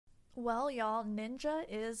Well, y'all, Ninja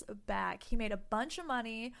is back. He made a bunch of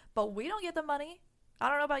money, but we don't get the money. I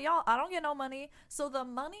don't know about y'all, I don't get no money. So the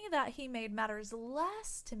money that he made matters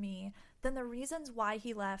less to me than the reasons why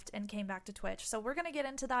he left and came back to Twitch. So we're going to get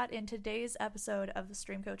into that in today's episode of the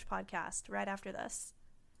Stream Coach podcast right after this.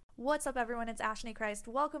 What's up, everyone? It's Ashley Christ.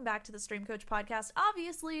 Welcome back to the Stream Coach podcast.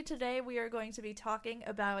 Obviously, today we are going to be talking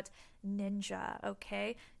about Ninja,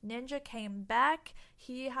 okay? Ninja came back.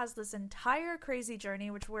 He has this entire crazy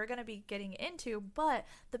journey, which we're going to be getting into, but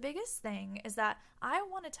the biggest thing is that I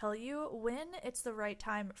want to tell you when it's the right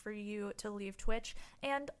time for you to leave Twitch,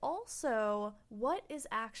 and also what is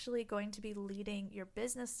actually going to be leading your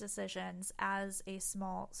business decisions as a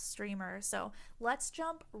small streamer. So let's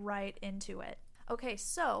jump right into it. Okay,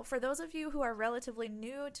 so for those of you who are relatively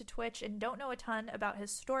new to Twitch and don't know a ton about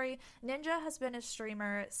his story, Ninja has been a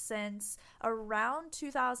streamer since around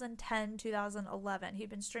 2010, 2011. He'd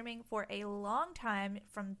been streaming for a long time,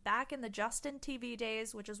 from back in the Justin TV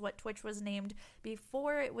days, which is what Twitch was named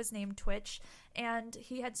before it was named Twitch, and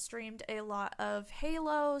he had streamed a lot of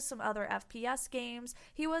Halo, some other FPS games.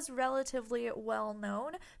 He was relatively well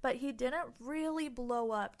known, but he didn't really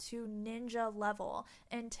blow up to Ninja level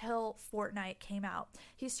until Fortnite came out.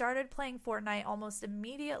 He started playing Fortnite almost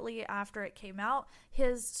immediately after it came out.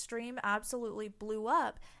 His stream absolutely blew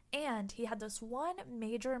up, and he had this one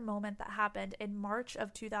major moment that happened in March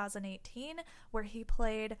of 2018 where he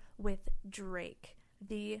played with Drake,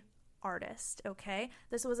 the artist. Okay,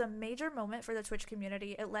 this was a major moment for the Twitch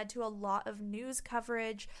community. It led to a lot of news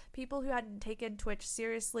coverage. People who hadn't taken Twitch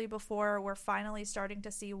seriously before were finally starting to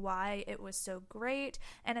see why it was so great.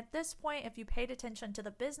 And at this point, if you paid attention to the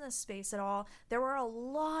business space at all, there were a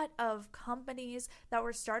lot of companies that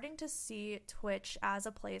were starting to see Twitch as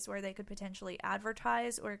a place where they could potentially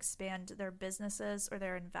advertise or expand their businesses or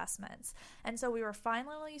their investments. And so we were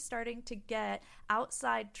finally starting to get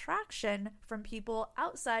outside traction from people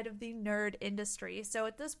outside of the nerd industry. So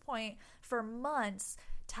at this point, for months,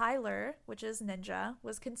 Tyler, which is Ninja,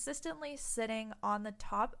 was consistently sitting on the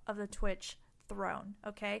top of the Twitch throne.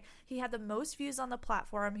 Okay, he had the most views on the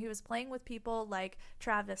platform. He was playing with people like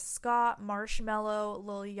Travis Scott, Marshmello,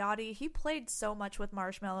 Lil Yachty. He played so much with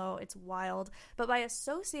Marshmello, it's wild. But by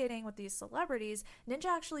associating with these celebrities, Ninja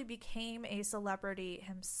actually became a celebrity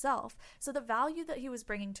himself. So the value that he was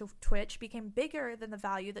bringing to Twitch became bigger than the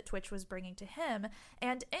value that Twitch was bringing to him.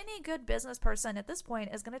 And any good business person at this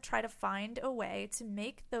point is going to try to find a way to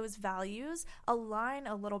make those values align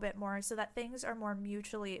a little bit more so that things are more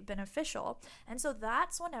mutually beneficial. And so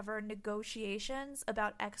that's whenever negotiations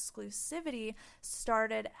about exclusivity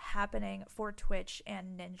started happening for Twitch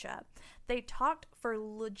and Ninja. They talked for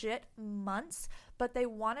legit months, but they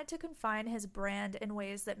wanted to confine his brand in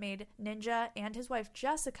ways that made Ninja and his wife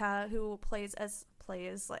Jessica, who plays as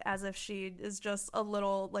if she is just a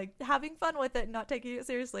little like having fun with it and not taking it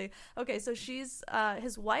seriously. Okay, so she's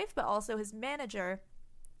his wife, but also his manager,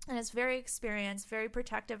 and is very experienced, very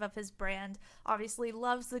protective of his brand, obviously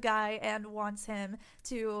loves the guy and wants him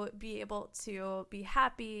to be able to be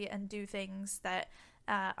happy and do things that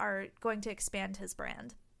are going to expand his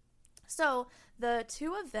brand. So the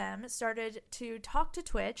two of them started to talk to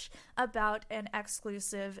Twitch about an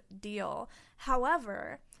exclusive deal.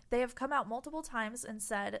 However, they have come out multiple times and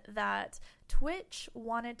said that Twitch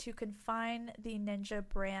wanted to confine the Ninja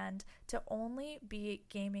brand to only be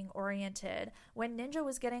gaming oriented. When Ninja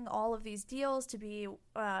was getting all of these deals to be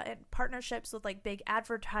in partnerships with like big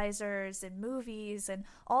advertisers and movies and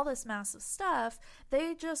all this massive stuff,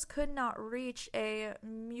 they just could not reach a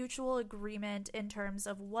mutual agreement in terms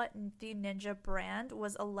of what the Ninja brand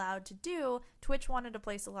was allowed to do. Twitch wanted to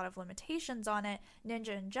place a lot of limitations on it.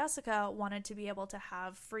 Ninja and Jessica wanted to be able to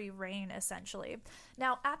have free reign, essentially.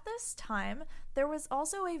 Now, at this time, there was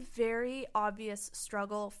also a very obvious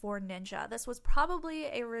struggle for Ninja. This was probably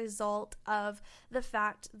a result of the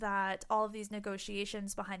fact that all of these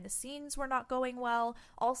negotiations behind the scenes were not going well,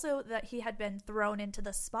 also that he had been thrown into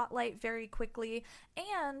the spotlight very quickly,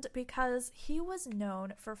 and because he was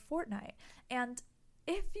known for Fortnite. And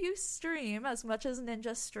if you stream as much as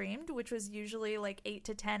Ninja streamed, which was usually like 8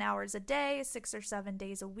 to 10 hours a day, 6 or 7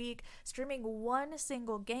 days a week, streaming one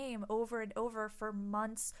single game over and over for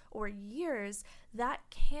months or years, that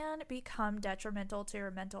can become detrimental to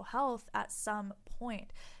your mental health at some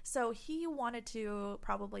point. So he wanted to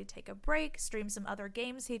probably take a break, stream some other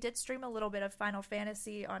games. He did stream a little bit of Final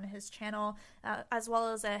Fantasy on his channel, as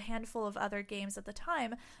well as a handful of other games at the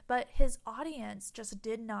time, but his audience just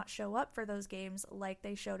did not show up for those games like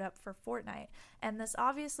they showed up for Fortnite. And this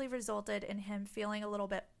obviously resulted in him feeling a little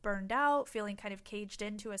bit burned out, feeling kind of caged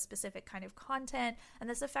into a specific kind of content, and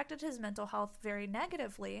this affected his mental health very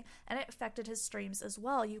negatively, and it affected his stream streams as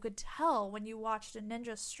well. You could tell when you watched a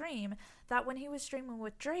Ninja stream that when he was streaming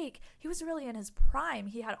with Drake, he was really in his prime.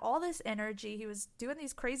 He had all this energy. He was doing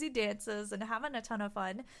these crazy dances and having a ton of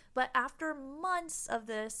fun. But after months of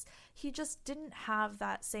this, he just didn't have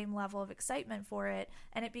that same level of excitement for it,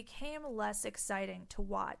 and it became less exciting to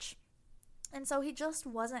watch. And so he just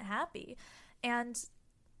wasn't happy. And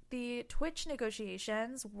the Twitch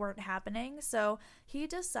negotiations weren't happening, so he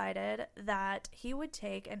decided that he would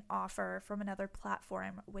take an offer from another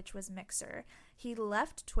platform, which was Mixer. He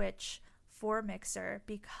left Twitch for Mixer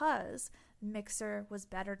because Mixer was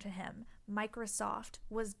better to him. Microsoft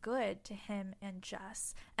was good to him and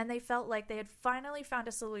Jess, and they felt like they had finally found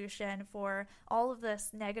a solution for all of this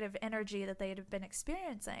negative energy that they had been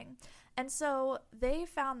experiencing. And so they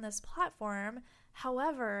found this platform.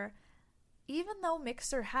 However, even though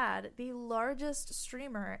Mixer had the largest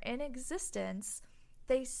streamer in existence,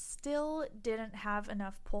 they still didn't have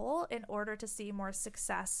enough pull in order to see more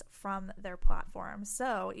success from their platform.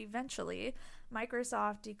 So eventually,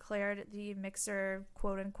 Microsoft declared the Mixer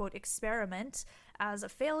quote-unquote experiment as a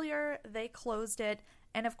failure. They closed it,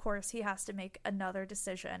 and of course, he has to make another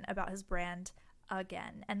decision about his brand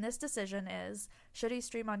again. And this decision is, should he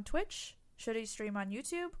stream on Twitch? Should he stream on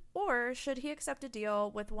YouTube? Or should he accept a deal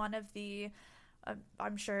with one of the,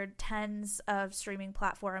 I'm sure, tens of streaming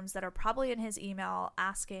platforms that are probably in his email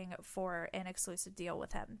asking for an exclusive deal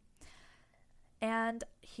with him? And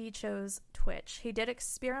he chose Twitch. He did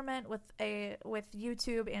experiment with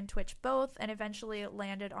YouTube and Twitch both, and eventually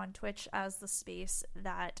landed on Twitch as the space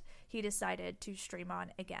that he decided to stream on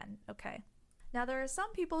again. Okay. Now, there are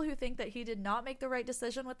some people who think that he did not make the right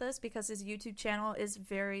decision with this because his YouTube channel is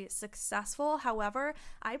very successful. However,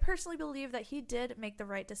 I personally believe that he did make the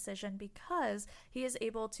right decision because he is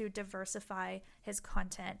able to diversify his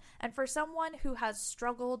content. And for someone who has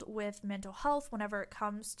struggled with mental health whenever it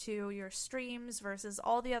comes to your streams versus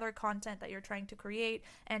all the other content that you're trying to create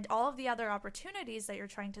and all of the other opportunities that you're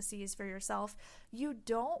trying to seize for yourself, you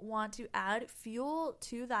don't want to add fuel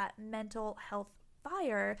to that mental health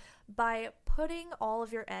fire by putting all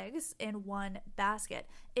of your eggs in one basket.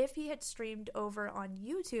 If he had streamed over on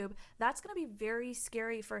YouTube, that's going to be very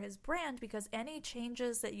scary for his brand because any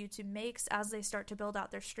changes that YouTube makes as they start to build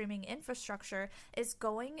out their streaming infrastructure is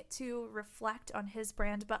going to reflect on his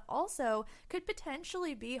brand, but also could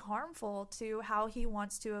potentially be harmful to how he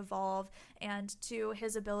wants to evolve and to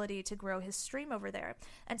his ability to grow his stream over there.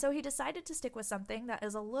 And so he decided to stick with something that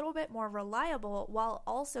is a little bit more reliable while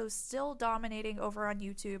also still dominating over on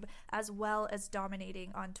YouTube as well as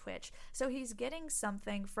dominating on Twitch. So he's getting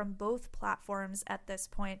something from both platforms at this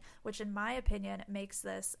point, which in my opinion makes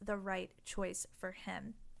this the right choice for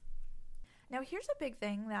him. Now, here's a big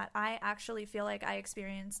thing that I actually feel like I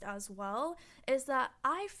experienced as well, is that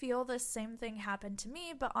I feel the same thing happened to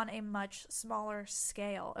me, but on a much smaller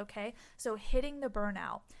scale, okay? So hitting the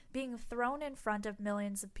burnout, being thrown in front of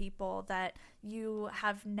millions of people that you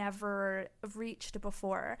have never reached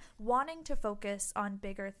before, wanting to focus on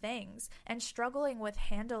bigger things, and struggling with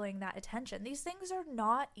handling that attention. These things are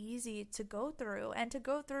not easy to go through, and to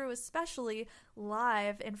go through especially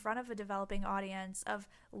live in front of a developing audience of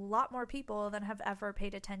a lot more people than have ever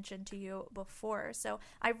paid attention to you before. So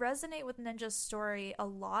I resonate with Ninja's story a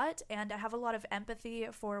lot, and I have a lot of empathy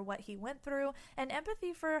for what he went through and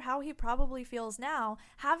empathy for how he probably feels now,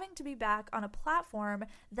 having to be back on a platform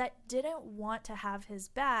that didn't want to have his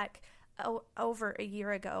back over a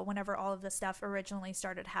year ago whenever all of this stuff originally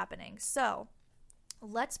started happening. So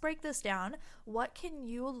let's break this down. What can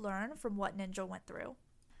you learn from what Ninja went through?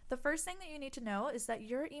 The first thing that you need to know is that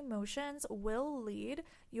your emotions will lead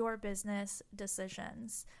your business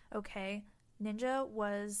decisions, okay? Ninja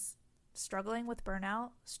was struggling with burnout,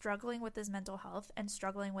 struggling with his mental health, and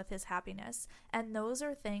struggling with his happiness. And those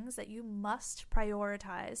are things that you must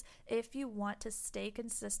prioritize if you want to stay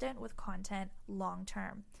consistent with content long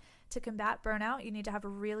term. To combat burnout, you need to have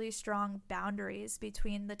really strong boundaries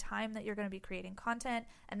between the time that you're going to be creating content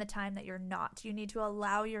and the time that you're not. You need to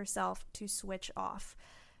allow yourself to switch off.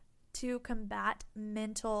 To combat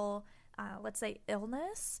mental, let's say,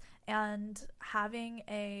 illness and having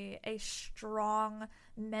a strong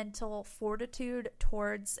mental fortitude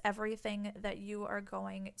towards everything that you are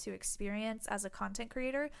going to experience as a content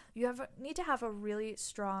creator, you need to have a really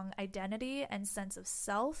strong identity and sense of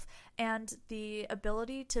self and the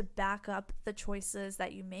ability to back up the choices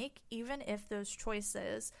that you make, even if those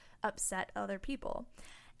choices upset other people.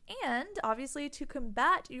 And obviously, to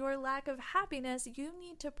combat your lack of happiness, you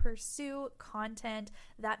need to pursue content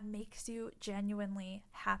that makes you genuinely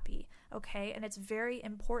happy. okay? And it's very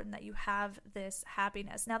important that you have this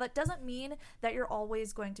happiness. Now, that doesn't mean that you're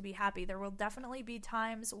always going to be happy. There will definitely be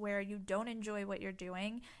times where you don't enjoy what you're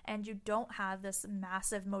doing and you don't have this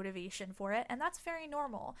massive motivation for it, and that's very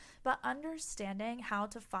normal. But understanding how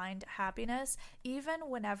to find happiness, even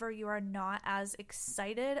whenever you are not as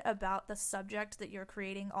excited about the subject that you're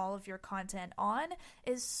creating all of your content on,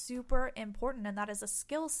 is super important, and that is a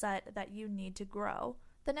skill set that you need to grow.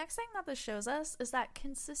 The next thing that this shows us is that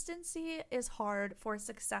consistency is hard for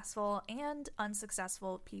successful and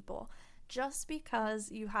unsuccessful people. Just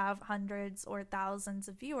because you have hundreds or thousands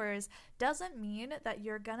of viewers doesn't mean that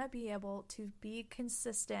you're gonna be able to be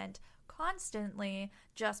consistent constantly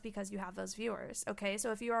just because you have those viewers, okay?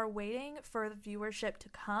 So if you are waiting for the viewership to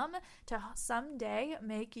come to someday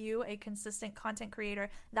make you a consistent content creator,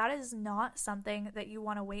 that is not something that you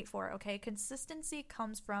want to wait for, okay? Consistency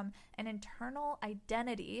comes from an internal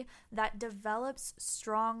identity that develops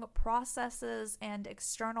strong processes and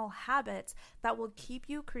external habits that will keep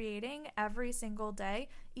you creating every single day,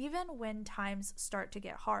 even when times start to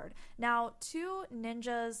get hard. Now, to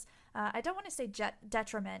Ninja's I don't want to say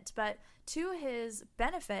detriment, but to his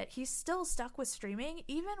benefit, he still stuck with streaming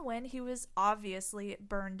even when he was obviously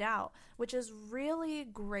burned out, which is really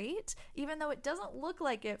great, even though it doesn't look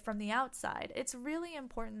like it from the outside. It's really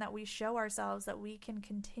important that we show ourselves that we can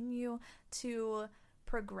continue to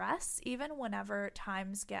progress even whenever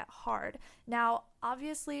times get hard. Now,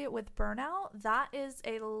 obviously with burnout, that is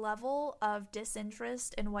a level of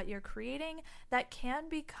disinterest in what you're creating that can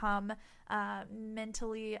become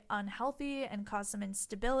mentally unhealthy and cause some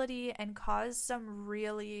instability and cause some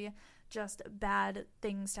really just bad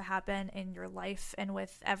things to happen in your life and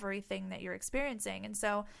with everything that you're experiencing. And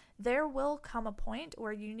so there will come a point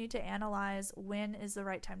where you need to analyze when is the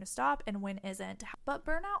right time to stop and when isn't. But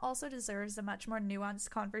burnout also deserves a much more nuanced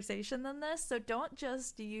conversation than this. So don't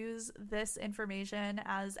just use this information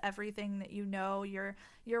as everything that you know, your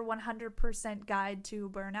 100% guide to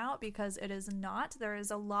burnout, because it is not. There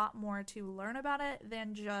is a lot more to learn about it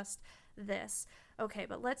than just this. Okay,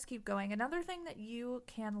 but let's keep going. Another thing that you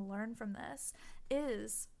can learn from this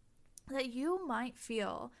is that you might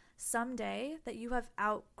feel someday that you have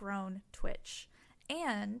outgrown Twitch.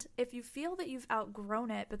 And if you feel that you've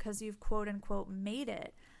outgrown it because you've quote unquote made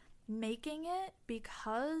it, making it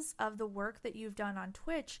because of the work that you've done on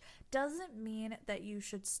Twitch doesn't mean that you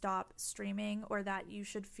should stop streaming or that you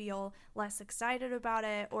should feel less excited about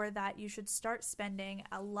it or that you should start spending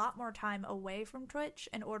a lot more time away from Twitch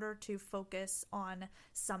in order to focus on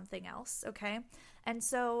something else, okay? And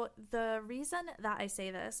so the reason that I say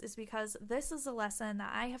this is because this is a lesson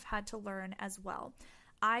that I have had to learn as well.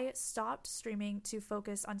 I stopped streaming to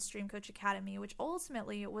focus on Stream Coach Academy, which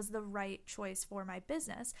ultimately was the right choice for my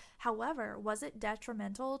business. However, was it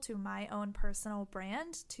detrimental to my own personal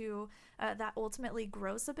brand to that ultimately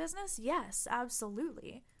grows the business? Yes,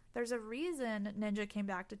 absolutely. There's a reason Ninja came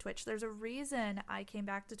back to Twitch. There's a reason I came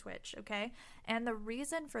back to Twitch, okay? And the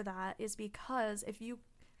reason for that is because if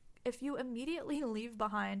you immediately leave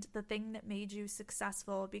behind the thing that made you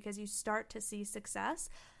successful because you start to see success,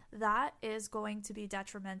 that is going to be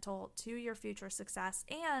detrimental to your future success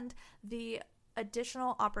and the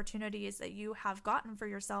additional opportunities that you have gotten for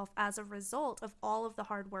yourself as a result of all of the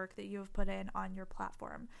hard work that you have put in on your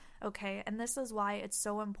platform. Okay, and this is why it's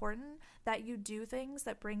so important that you do things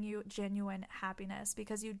that bring you genuine happiness,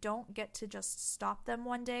 because you don't get to just stop them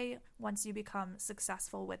one day once you become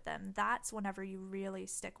successful with them. That's whenever you really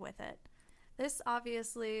stick with it. This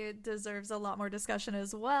obviously deserves a lot more discussion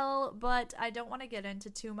as well, but I don't want to get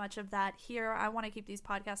into too much of that here. I want to keep these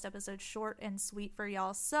podcast episodes short and sweet for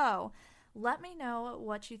y'all. So let me know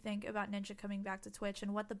what you think about Ninja coming back to Twitch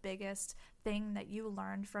and what the biggest thing that you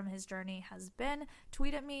learned from his journey has been.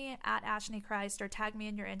 Tweet at me at AshneeChrist or tag me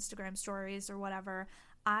in your Instagram stories or whatever.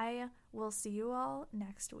 I will see you all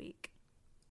next week.